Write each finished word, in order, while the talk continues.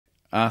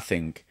I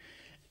think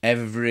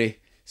every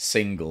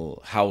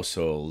single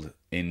household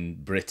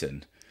in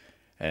Britain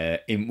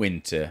in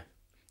winter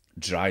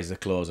dries the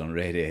clothes on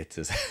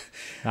radiators.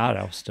 Our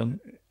house done.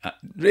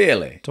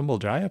 Really? Tumble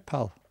dryer,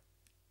 pal.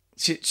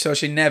 So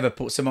she never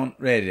puts them on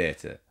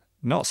radiator?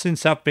 Not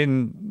since I've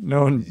been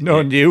known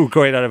you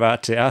going on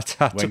about it. I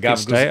took it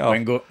straight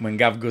off. When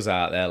Gav goes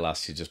out there,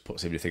 lass, she just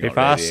puts everything on If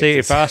I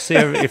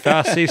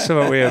see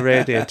something with a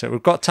radiator,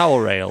 we've got towel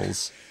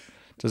rails.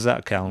 Does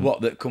that count?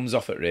 What, that comes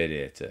off at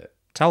radiator?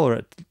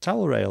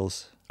 Towel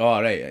rails.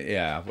 Oh, right,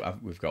 yeah,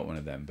 we've got one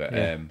of them. But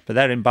but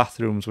they're in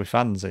bathrooms with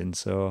fans in,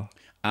 so...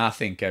 I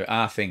think.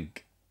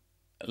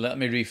 Let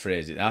me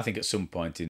rephrase it. I think at some point